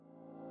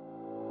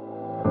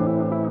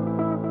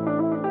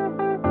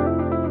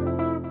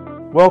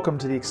Welcome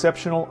to the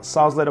Exceptional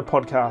Sales Leader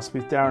Podcast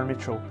with Darren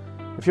Mitchell.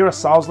 If you're a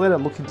sales leader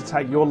looking to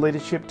take your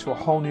leadership to a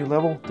whole new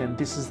level, then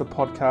this is the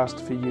podcast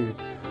for you.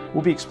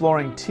 We'll be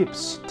exploring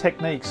tips,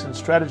 techniques, and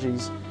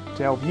strategies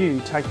to help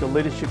you take your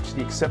leadership to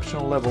the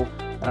exceptional level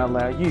and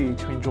allow you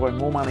to enjoy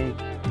more money,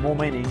 more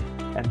meaning,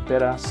 and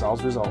better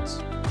sales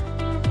results.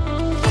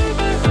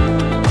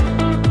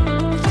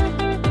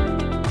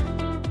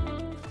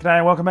 G'day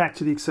and welcome back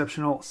to the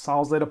Exceptional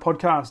Sales Leader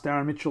Podcast.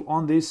 Darren Mitchell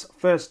on this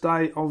first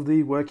day of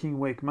the working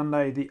week,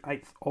 Monday the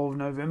 8th of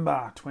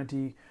November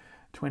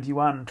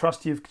 2021.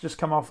 Trust you've just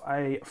come off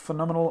a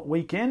phenomenal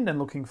weekend and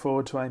looking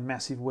forward to a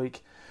massive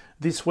week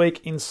this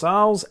week in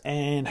sales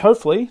and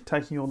hopefully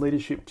taking your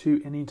leadership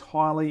to an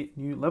entirely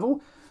new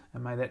level,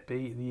 and may that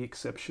be the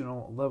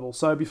exceptional level.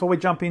 So before we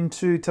jump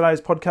into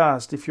today's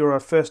podcast, if you're a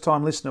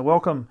first-time listener,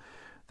 welcome.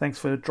 Thanks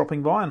for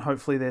dropping by, and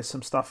hopefully there's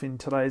some stuff in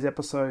today's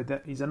episode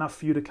that is enough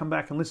for you to come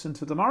back and listen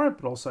to tomorrow,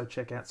 but also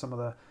check out some of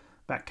the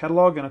back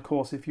catalogue. And of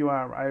course, if you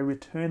are a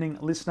returning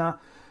listener,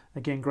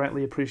 again,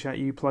 greatly appreciate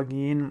you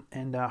plugging in,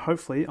 and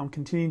hopefully I'm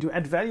continuing to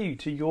add value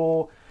to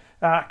your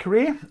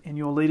career and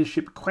your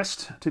leadership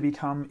quest to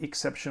become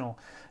exceptional.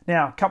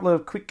 Now, a couple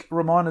of quick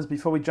reminders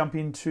before we jump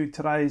into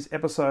today's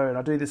episode.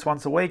 I do this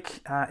once a week.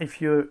 If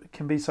you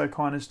can be so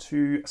kind as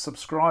to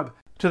subscribe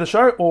to the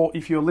show, or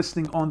if you're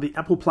listening on the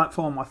Apple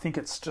platform, I think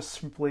it's just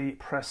simply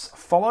press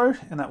follow,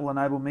 and that will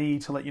enable me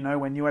to let you know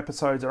when new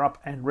episodes are up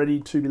and ready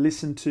to be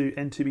listened to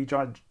and to be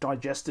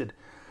digested.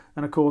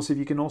 And of course, if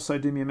you can also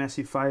do me a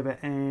massive favor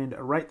and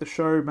rate the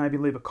show, maybe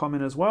leave a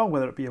comment as well,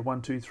 whether it be a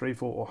 1, 2, 3,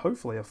 4, or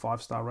hopefully a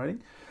 5-star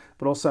rating.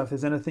 But also, if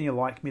there's anything you'd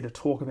like me to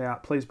talk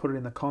about, please put it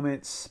in the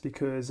comments,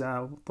 because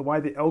the way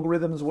the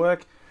algorithms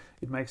work,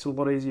 it makes it a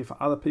lot easier for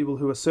other people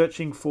who are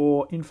searching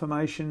for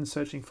information,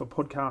 searching for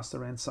podcasts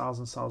around sales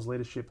and sales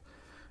leadership,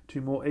 to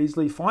more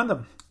easily find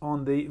them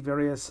on the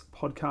various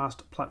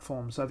podcast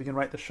platforms. So if you can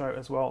rate the show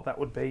as well, that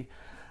would be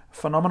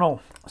phenomenal.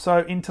 So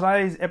in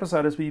today's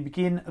episode, as we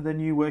begin the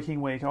new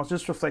working week, I was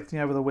just reflecting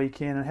over the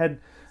weekend and had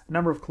a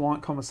number of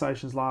client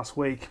conversations last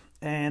week,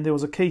 and there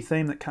was a key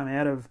theme that came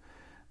out of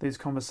these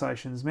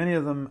conversations. Many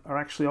of them are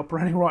actually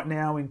operating right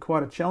now in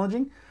quite a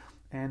challenging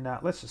and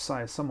let's just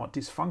say a somewhat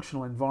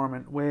dysfunctional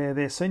environment, where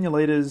their senior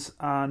leaders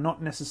are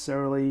not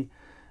necessarily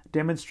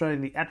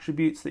demonstrating the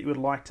attributes that you would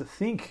like to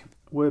think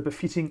were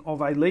befitting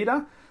of a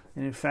leader,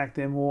 and in fact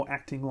they're more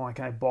acting like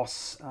a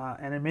boss,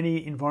 and in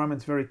many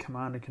environments very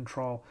command and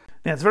control.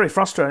 Now, it's very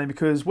frustrating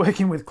because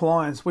working with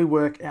clients, we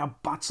work our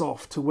butts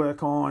off to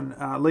work on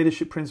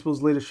leadership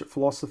principles, leadership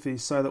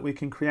philosophies, so that we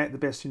can create the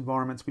best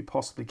environments we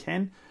possibly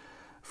can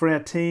for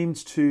our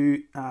teams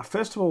to,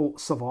 first of all,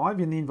 survive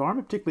in the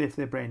environment, particularly if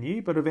they're brand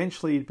new, but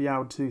eventually be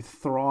able to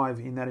thrive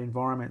in that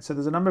environment. So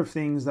there's a number of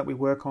things that we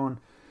work on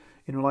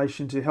in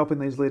relation to helping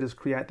these leaders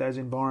create those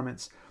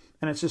environments.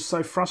 And it's just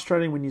so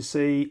frustrating when you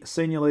see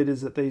senior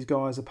leaders that these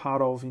guys are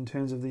part of in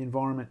terms of the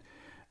environment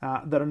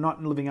that are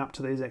not living up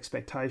to these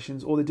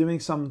expectations, or they're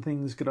doing some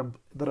things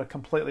that are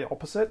completely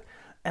opposite.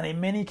 And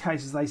in many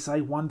cases, they say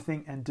one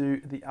thing and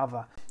do the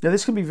other. Now,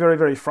 this can be very,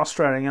 very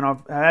frustrating. And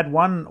I've had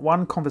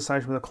one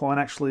conversation with a client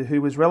actually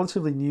who was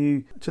relatively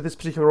new to this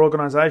particular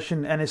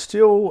organization and is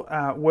still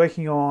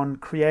working on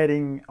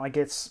creating, I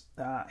guess,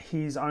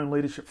 his own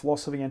leadership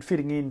philosophy and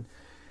fitting in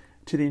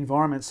to the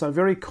environment. So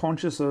very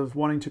conscious of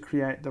wanting to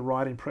create the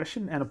right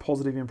impression and a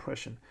positive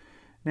impression.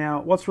 Now,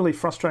 what's really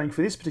frustrating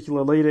for this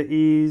particular leader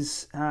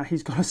is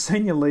he's got a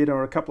senior leader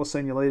or a couple of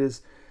senior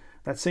leaders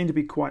that seem to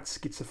be quite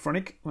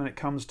schizophrenic when it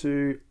comes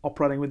to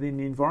operating within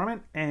the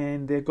environment,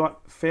 and they've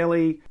got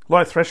fairly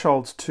low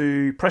thresholds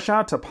to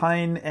pressure, to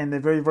pain, and they're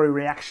very, very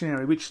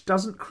reactionary, which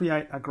doesn't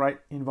create a great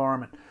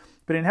environment.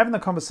 But in having the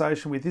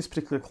conversation with this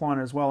particular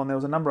client as well, and there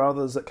was a number of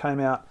others that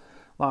came out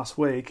last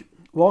week,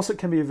 whilst it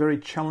can be a very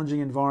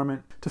challenging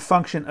environment to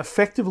function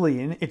effectively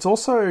in, it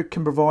also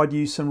can provide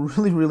you some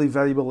really, really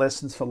valuable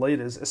lessons for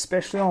leaders,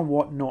 especially on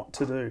what not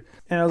to do.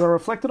 And as I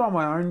reflected on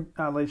my own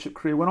leadership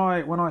career, when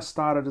I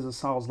started as a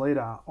sales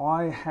leader,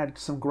 I had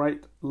some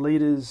great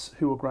leaders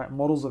who were great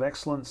models of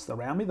excellence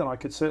around me that I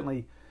could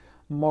certainly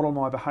model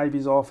my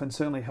behaviours off and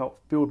certainly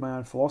help build my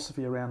own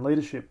philosophy around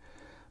leadership.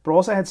 But I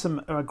also had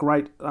some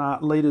great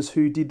leaders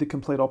who did the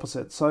complete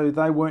opposite. So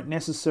they weren't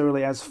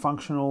necessarily as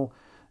functional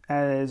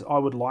as I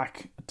would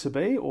like to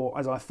be, or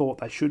as I thought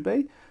they should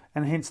be,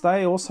 and hence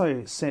they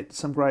also set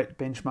some great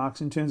benchmarks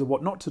in terms of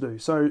what not to do.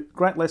 So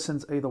great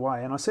lessons either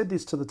way. And I said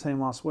this to the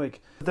team last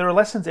week, there are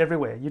lessons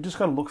everywhere. You just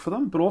got to look for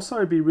them, but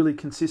also be really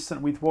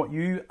consistent with what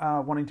you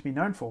are wanting to be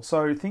known for.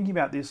 So thinking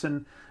about this,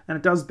 and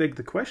it does beg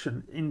the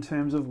question in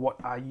terms of what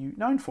are you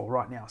known for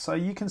right now? So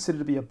you consider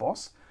to be a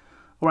boss,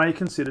 or are you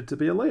considered to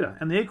be a leader?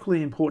 And the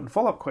equally important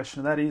follow-up question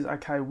of that is,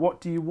 okay, what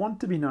do you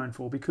want to be known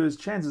for? Because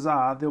chances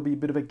are there'll be a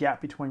bit of a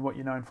gap between what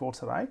you're known for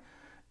today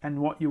and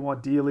what you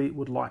ideally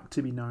would like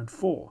to be known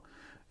for.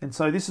 And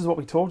so this is what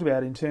we talked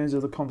about in terms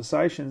of the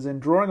conversations,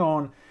 and drawing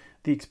on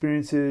the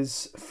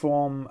experiences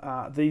from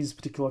these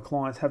particular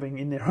clients having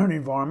in their own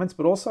environments,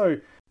 but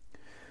also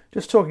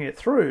just talking it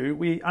through,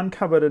 we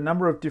uncovered a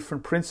number of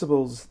different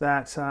principles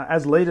that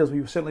as leaders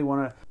we certainly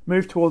want to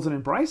move towards and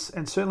embrace,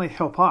 and certainly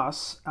help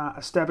us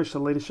establish a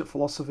leadership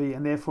philosophy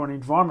and therefore an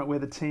environment where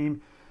the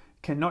team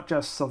can not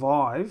just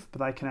survive,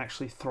 but they can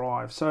actually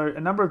thrive. So a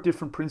number of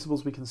different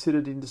principles we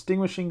considered in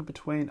distinguishing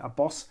between a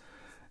boss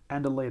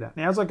and a leader.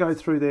 Now, as I go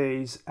through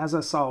these, as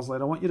a sales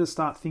leader, I want you to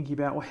start thinking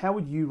about, well, how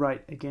would you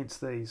rate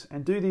against these?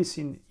 And do this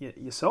in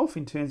yourself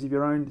in terms of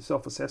your own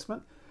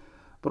self-assessment,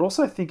 but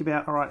also think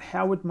about, all right,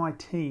 how would my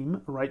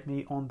team rate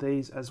me on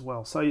these as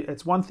well? So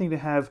it's one thing to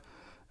have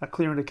a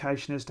clear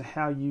indication as to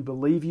how you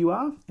believe you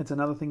are. It's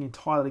another thing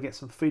entirely to get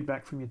some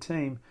feedback from your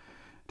team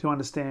to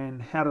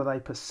understand how do they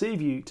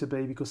perceive you to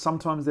be, because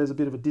sometimes there's a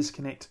bit of a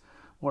disconnect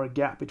or a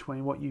gap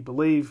between what you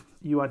believe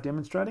you are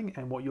demonstrating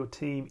and what your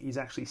team is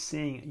actually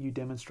seeing you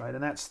demonstrate.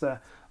 And that's the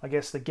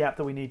gap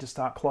that we need to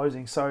start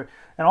closing. So,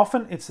 and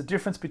often it's the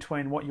difference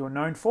between what you're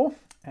known for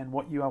and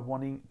what you are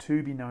wanting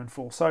to be known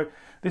for. So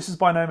this is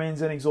by no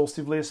means an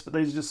exhaustive list, but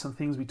these are just some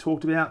things we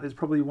talked about. There's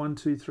probably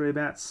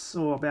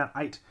about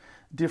 8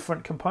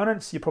 different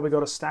components. You've probably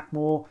got a stack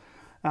more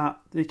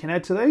you can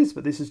add to these,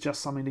 but this is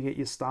just something to get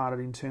you started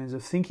in terms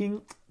of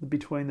thinking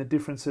between the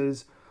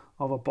differences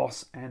of a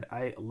boss and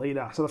a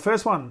leader. So the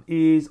first one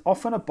is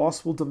often a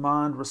boss will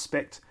demand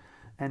respect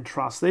and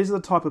trust. These are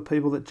the type of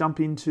people that jump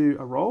into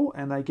a role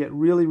and they get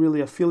really,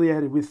 really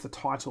affiliated with the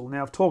title.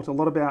 Now, I've talked a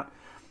lot about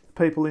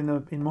people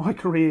in my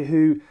career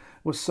who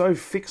were so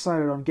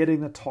fixated on getting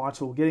the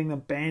title, getting the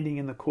banding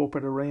in the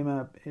corporate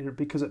arena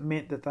because it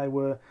meant that they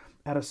were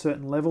at a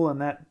certain level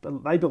and that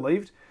they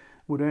believed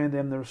would earn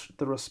them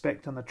the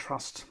respect and the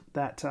trust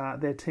that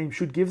their team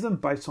should give them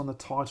based on the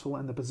title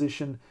and the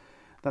position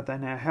that they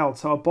now held.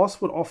 So a boss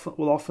will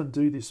often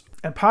do this,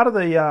 and part of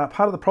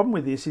the problem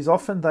with this is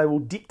often they will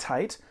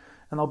dictate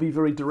and they'll be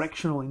very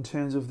directional in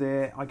terms of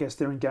their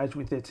engagement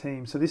with their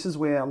team. So this is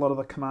where a lot of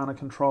the command and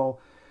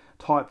control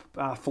type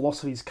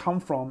philosophies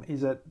come from,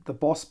 is that the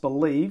boss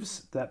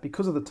believes that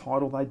because of the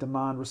title they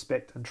demand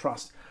respect and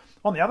trust.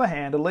 On the other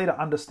hand, a leader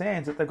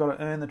understands that they've got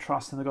to earn the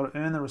trust and they've got to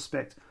earn the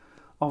respect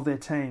of their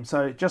team.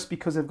 So just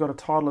because they've got a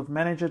title of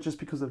manager, just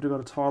because they've got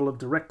a title of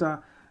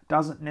director,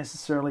 doesn't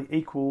necessarily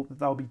equal that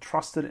they'll be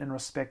trusted and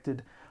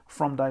respected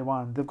from day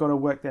one. They've got to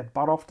work their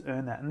butt off to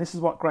earn that. And this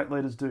is what great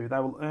leaders do. They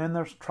will earn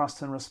the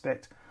trust and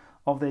respect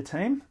of their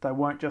team. They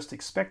won't just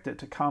expect it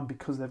to come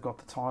because they've got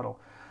the title.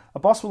 A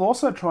boss will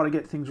also try to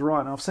get things right.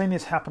 And I've seen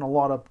this happen a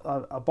lot.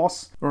 A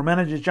boss or a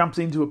manager jumps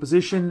into a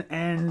position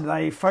and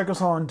they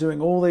focus on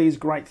doing all these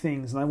great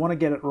things and they want to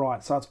get it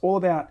right. So it's all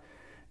about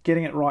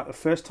getting it right the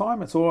first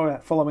time. It's all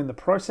about following the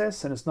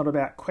process, and it's not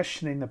about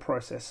questioning the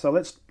process. So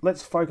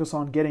let's focus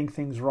on getting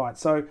things right.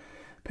 So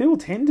people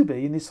tend to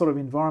be in this sort of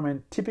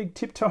environment,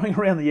 tiptoeing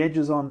around the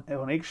edges on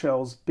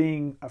eggshells,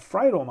 being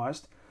afraid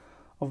almost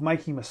of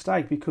making a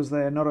mistake because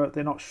they're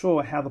not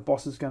sure how the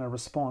boss is going to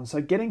respond. So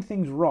getting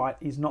things right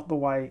is not the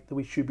way that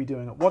we should be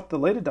doing it. What the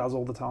leader does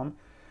all the time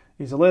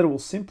is the leader will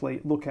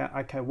simply look at,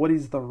 okay, what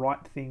is the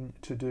right thing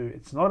to do?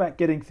 It's not about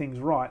getting things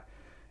right.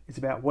 It's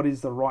about what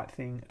is the right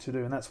thing to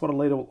do. And that's what a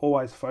leader will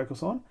always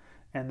focus on.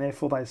 And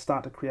therefore they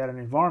start to create an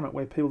environment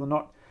where people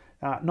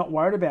are not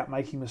worried about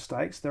making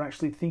mistakes. They're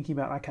actually thinking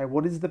about, okay,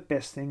 what is the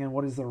best thing and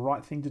what is the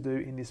right thing to do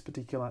in this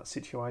particular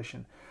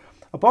situation.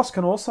 A boss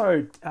can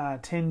also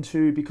tend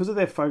to, because of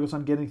their focus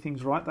on getting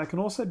things right, they can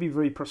also be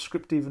very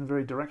prescriptive and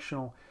very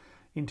directional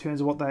in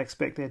terms of what they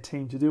expect their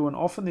team to do. And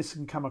often this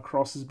can come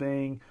across as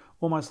being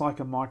almost like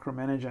a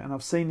micromanager. And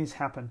I've seen this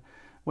happen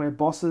where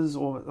bosses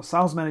or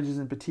sales managers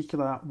in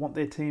particular want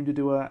their team to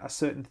do a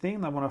certain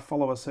thing. They want to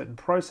follow a certain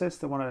process.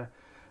 They want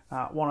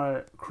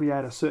to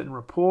create a certain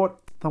report.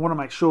 They want to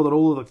make sure that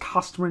all of the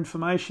customer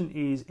information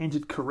is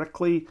entered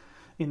correctly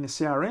in the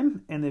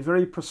CRM, and they're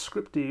very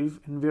prescriptive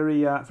and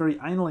very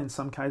anal in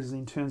some cases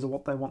in terms of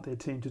what they want their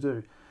team to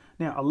do.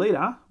 Now, a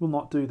leader will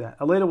not do that.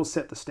 A leader will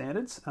set the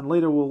standards, and a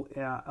leader will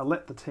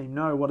let the team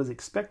know what is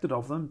expected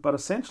of them, but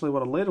essentially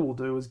what a leader will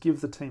do is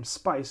give the team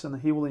space,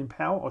 and he will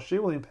empower or she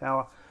will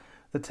empower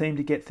the team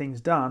to get things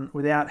done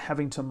without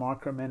having to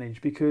micromanage,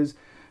 because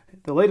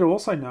the leader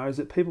also knows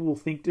that people will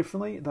think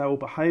differently, they will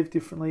behave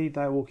differently,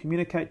 they will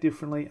communicate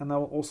differently, and they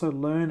will also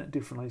learn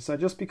differently. So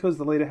just because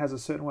the leader has a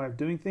certain way of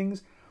doing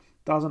things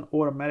doesn't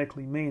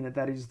automatically mean that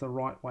that is the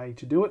right way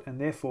to do it, and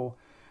therefore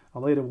a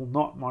leader will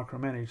not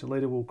micromanage. A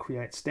leader will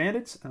create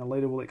standards, and a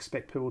leader will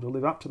expect people to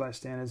live up to those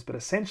standards, but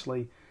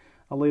essentially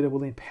a leader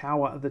will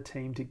empower the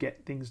team to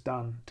get things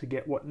done, to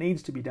get what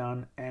needs to be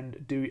done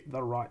and do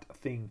the right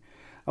thing.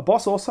 A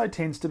boss also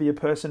tends to be a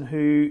person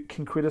who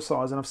can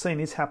criticize, and I've seen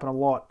this happen a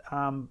lot.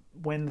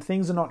 When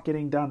things are not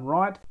getting done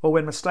right or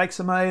when mistakes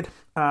are made,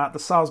 the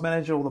sales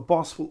manager or the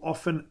boss will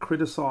often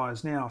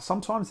criticize. Now,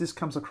 sometimes this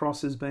comes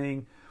across as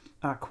being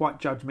quite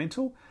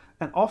judgmental,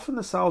 and often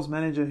the sales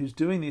manager who's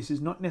doing this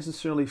is not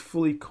necessarily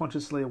fully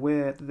consciously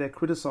aware that they're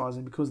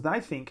criticizing, because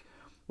they think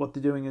what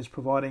they're doing is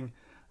providing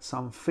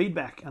some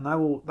feedback, and they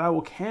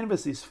will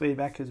canvas this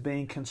feedback as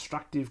being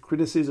constructive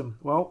criticism.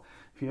 Well,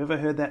 if you've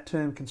ever heard that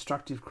term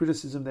constructive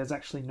criticism, there's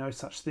actually no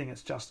such thing.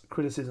 It's just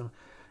criticism.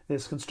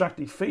 There's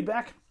constructive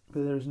feedback,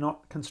 but there is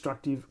not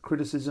constructive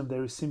criticism.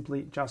 There is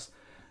simply just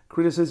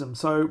criticism.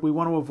 So we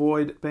want to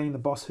avoid being the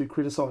boss who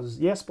criticizes.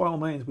 Yes, by all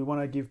means, we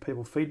want to give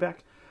people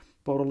feedback,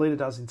 but what a leader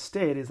does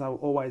instead is they'll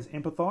always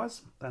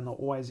empathize and they'll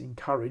always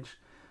encourage,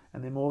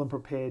 and they're more than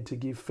prepared to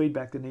give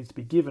feedback that needs to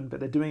be given, but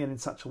they're doing it in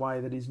such a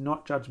way that is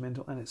not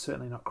judgmental and it's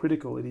certainly not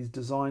critical. It is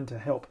designed to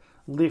help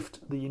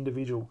lift the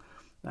individual,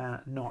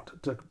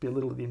 not to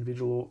belittle the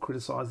individual or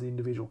criticize the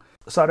individual.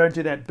 So don't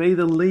do that. Be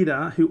the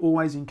leader who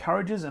always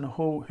encourages and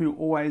who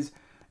always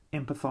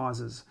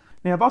empathizes.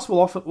 Now, a boss will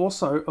often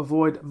also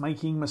avoid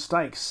making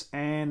mistakes,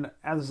 and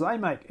as they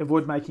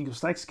avoid making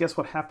mistakes, guess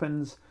what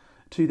happens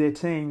to their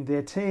team?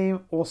 Their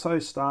team also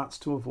starts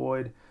to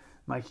avoid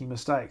making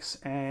mistakes.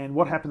 And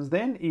what happens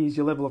then is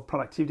your level of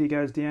productivity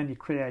goes down, your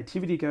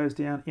creativity goes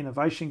down,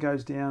 innovation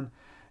goes down,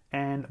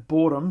 and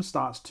boredom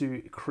starts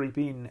to creep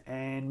in,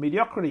 and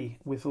mediocrity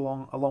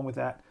along with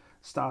that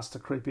starts to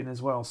creep in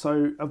as well.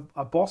 So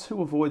a boss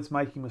who avoids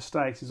making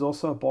mistakes is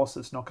also a boss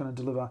that's not going to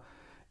deliver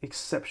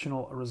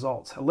exceptional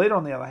results. A leader,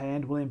 on the other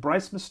hand, will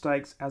embrace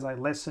mistakes as a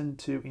lesson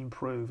to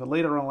improve. A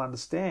leader will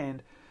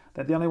understand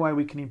that the only way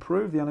we can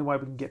improve, the only way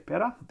we can get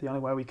better, the only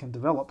way we can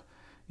develop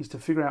is to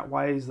figure out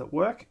ways that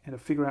work and to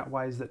figure out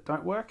ways that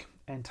don't work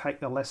and take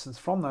the lessons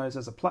from those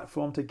as a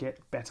platform to get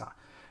better.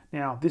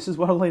 Now, this is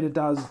what a leader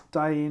does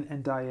day in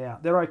and day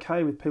out. They're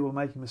okay with people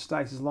making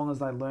mistakes as long as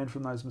they learn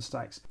from those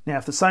mistakes. Now,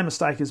 if the same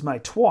mistake is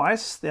made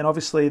twice, then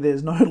obviously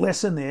there's no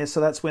lesson there,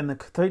 so that's when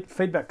the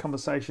feedback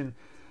conversation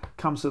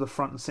comes to the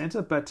front and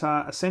center. But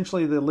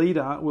essentially, the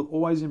leader will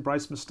always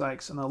embrace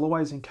mistakes, and they'll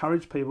always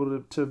encourage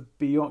people to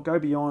go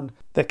beyond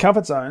their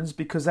comfort zones,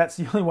 because that's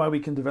the only way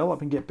we can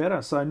develop and get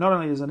better. So not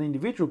only as an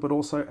individual, but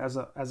also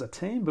as a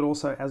team, but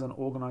also as an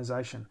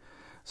organization.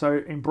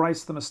 So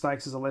embrace the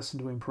mistakes as a lesson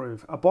to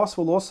improve. A boss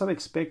will also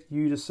expect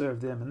you to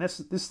serve them, and this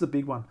is the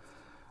big one.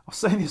 I've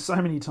seen this so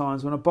many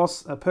times when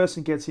a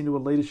person gets into a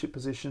leadership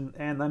position,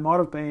 and they might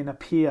have been a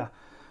peer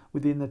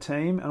within the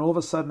team, and all of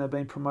a sudden they've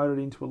been promoted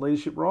into a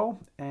leadership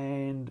role,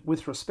 and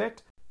with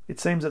respect, it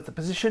seems that the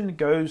position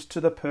goes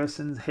to the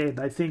person's head.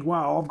 They think,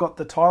 well, I've got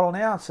the title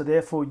now, so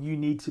therefore you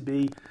need to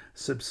be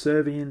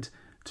subservient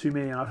to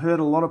me. And I've heard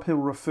a lot of people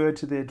refer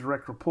to their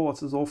direct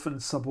reports as often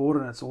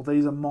subordinates, or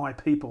these are my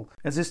people,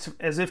 as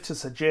if to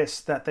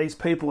suggest that these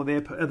people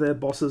are their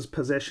boss's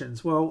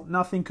possessions. Well,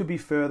 nothing could be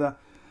further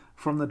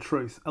from the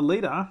truth. A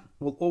leader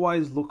will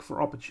always look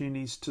for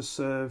opportunities to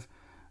serve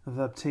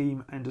the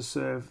team and to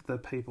serve the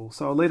people.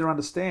 So a leader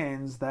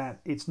understands that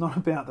it's not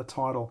about the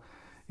title,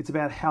 it's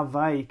about how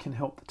they can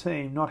help the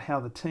team, not how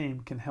the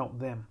team can help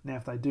them. Now,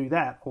 if they do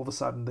that, all of a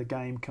sudden the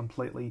game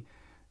completely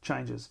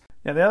changes.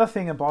 Now, the other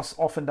thing a boss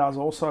often does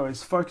also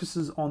is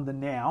focuses on the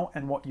now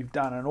and what you've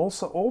done, and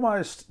also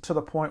almost to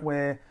the point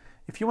where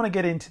if you want to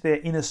get into their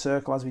inner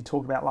circle, as we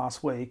talked about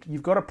last week,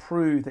 you've got to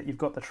prove that you've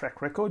got the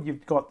track record,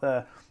 you've got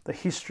the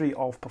history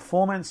of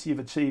performance, you've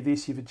achieved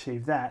this, you've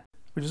achieved that,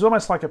 which is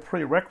almost like a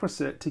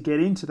prerequisite to get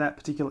into that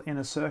particular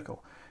inner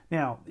circle.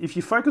 Now, if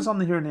you focus on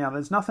the here and now,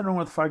 there's nothing wrong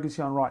with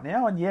focusing on right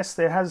now. And yes,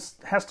 there has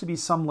to be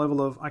some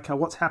level of, okay,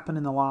 what's happened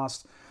in the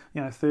last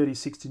 30,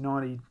 60,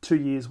 90, 2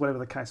 years, whatever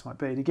the case might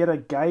be, to get a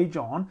gauge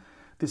on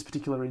this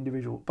particular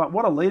individual. But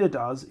what a leader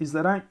does is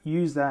they don't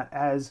use that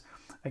as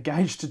a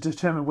gauge to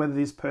determine whether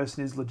this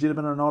person is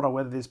legitimate or not, or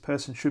whether this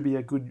person should be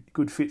a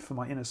good fit for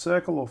my inner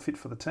circle or fit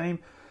for the team.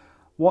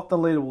 What the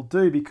leader will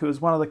do, because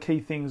one of the key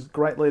things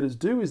great leaders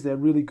do is they're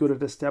really good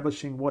at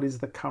establishing what is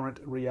the current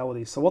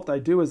reality. So what they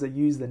do is they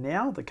use the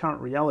now, the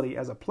current reality,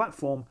 as a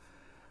platform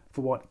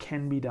for what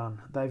can be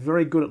done. They're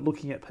very good at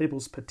looking at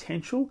people's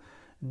potential,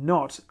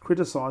 not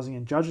criticizing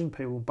and judging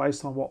people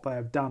based on what they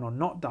have done or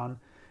not done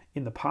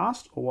in the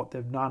past, or what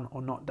they've done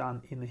or not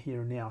done in the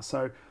here and now.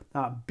 So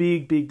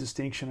big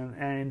distinction,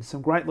 and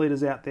some great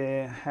leaders out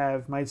there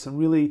have made some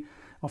really,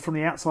 or from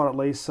the outside at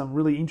least, some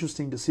really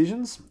interesting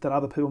decisions that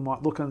other people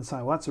might look at and say,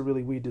 well, that's a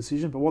really weird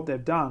decision. But what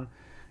they've done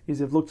is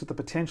they've looked at the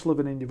potential of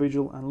an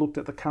individual and looked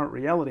at the current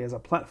reality as a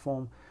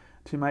platform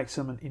to make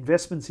some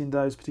investments in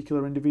those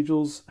particular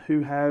individuals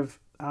who have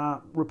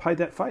repaid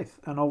that faith.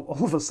 And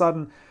all of a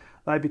sudden,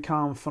 they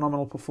become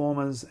phenomenal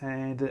performers,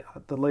 and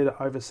the leader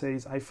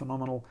oversees a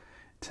phenomenal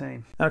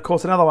team. And of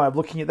course, another way of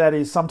looking at that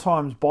is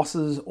sometimes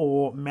bosses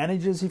or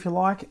managers, if you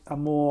like, are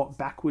more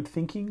backward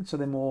thinking. So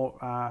they're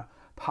more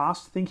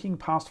past thinking,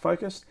 past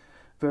focused,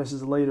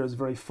 versus the leader is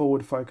very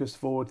forward focused,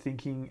 forward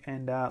thinking,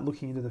 and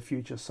looking into the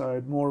future.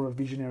 So more of a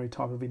visionary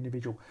type of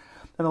individual.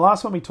 And the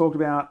last one we talked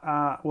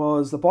about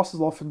was the boss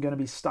is often going to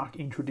be stuck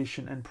in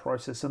tradition and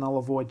process, and they'll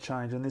avoid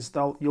change. And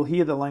you'll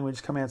hear the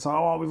language come out and say,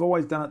 oh, we've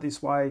always done it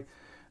this way.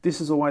 This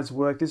has always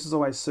worked. This has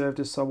always served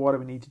us. So why do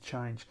we need to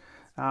change?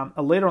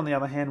 A leader, on the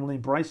other hand, will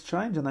embrace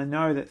change, and they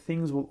know that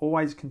things will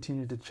always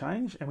continue to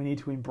change, and we need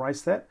to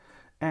embrace that.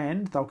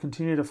 And they'll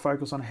continue to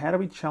focus on how do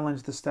we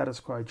challenge the status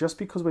quo. Just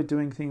because we're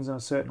doing things in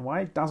a certain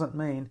way doesn't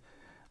mean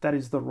that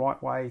is the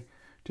right way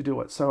to do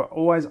it. So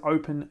always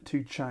open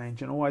to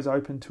change and always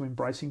open to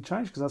embracing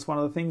change, because that's one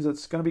of the things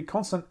that's going to be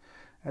constant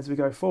as we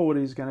go forward,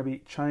 is going to be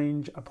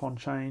change upon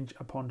change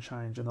upon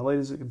change. And the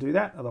leaders that can do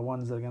that are the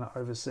ones that are going to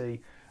oversee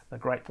the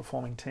great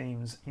performing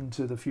teams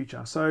into the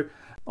future. So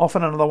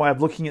often another way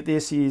of looking at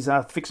this is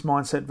a fixed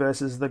mindset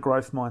versus the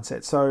growth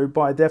mindset. So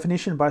by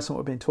definition, based on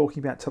what we've been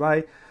talking about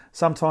today,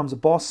 sometimes a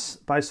boss,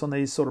 based on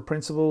these sort of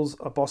principles,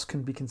 a boss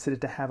can be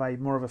considered to have a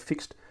more of a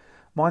fixed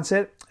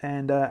mindset,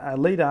 and a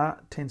leader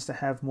tends to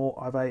have more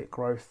of a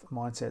growth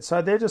mindset.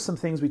 So they're just some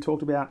things we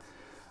talked about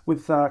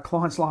with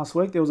clients last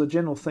week. There was a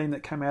general theme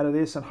that came out of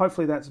this, and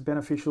hopefully that's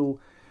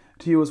beneficial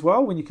to you as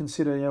well when you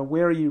consider,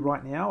 where are you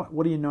right now?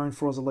 What are you known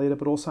for as a leader?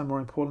 But also, more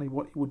importantly,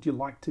 what would you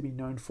like to be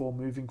known for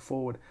moving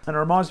forward? And it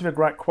reminds me of a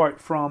great quote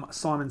from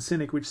Simon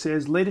Sinek, which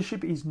says,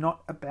 leadership is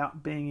not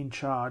about being in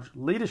charge.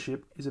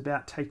 Leadership is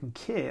about taking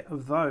care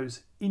of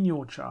those in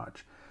your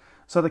charge.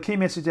 So the key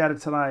message out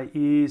of today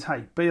is,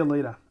 hey, be a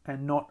leader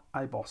and not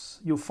a boss.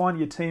 You'll find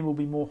your team will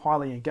be more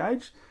highly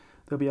engaged.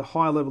 There'll be a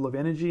higher level of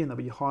energy and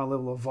there'll be a higher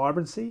level of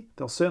vibrancy.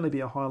 There'll certainly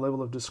be a higher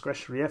level of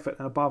discretionary effort.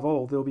 And above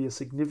all, there'll be a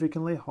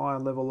significantly higher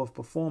level of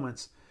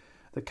performance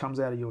that comes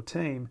out of your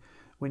team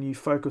when you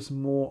focus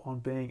more on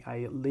being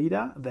a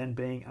leader than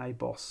being a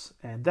boss.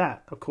 And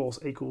that, of course,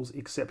 equals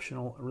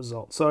exceptional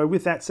results. So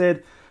with that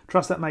said,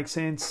 trust that makes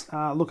sense.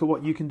 Look at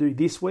what you can do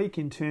this week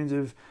in terms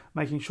of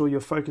making sure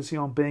you're focusing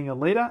on being a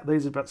leader.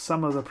 These are about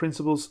some of the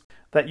principles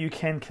that you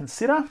can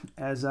consider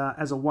as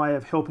a way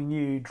of helping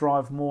you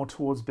drive more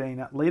towards being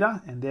that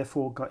leader and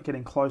therefore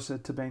getting closer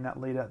to being that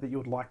leader that you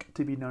would like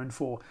to be known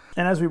for.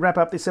 And as we wrap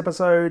up this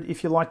episode,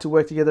 if you'd like to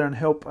work together and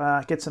help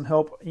get some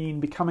help in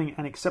becoming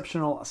an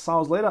exceptional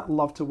sales leader, I'd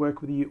love to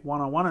work with you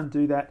one-on-one and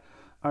do that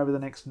over the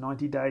next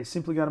 90 days.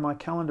 Simply go to my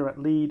calendar at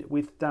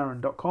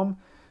leadwithdarren.com.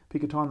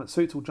 Pick a time that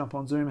suits, we'll jump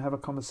on Zoom, have a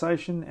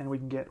conversation, and we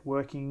can get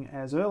working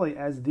as early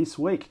as this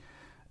week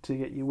to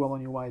get you well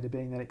on your way to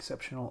being that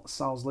exceptional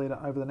sales leader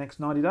over the next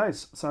 90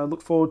 days. So I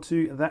look forward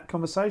to that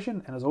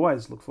conversation, and as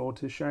always, look forward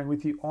to sharing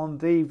with you on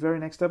the very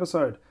next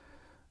episode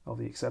of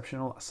the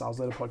Exceptional Sales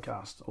Leader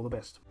Podcast. All the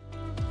best.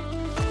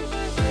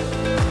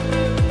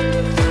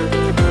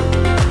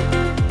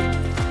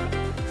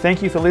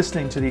 Thank you for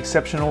listening to the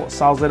Exceptional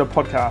Sales Leader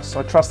Podcast.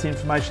 I trust the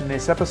information in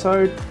this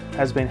episode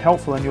has been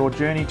helpful in your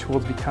journey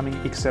towards becoming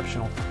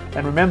exceptional.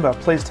 And remember,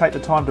 please take the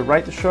time to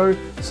rate the show,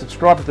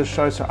 subscribe to the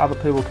show so other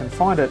people can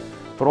find it.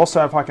 But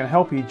also, if I can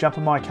help you, jump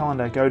on my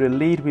calendar, go to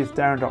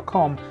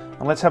leadwithdarren.com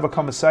and let's have a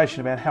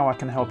conversation about how I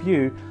can help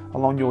you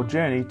along your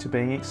journey to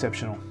being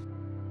exceptional.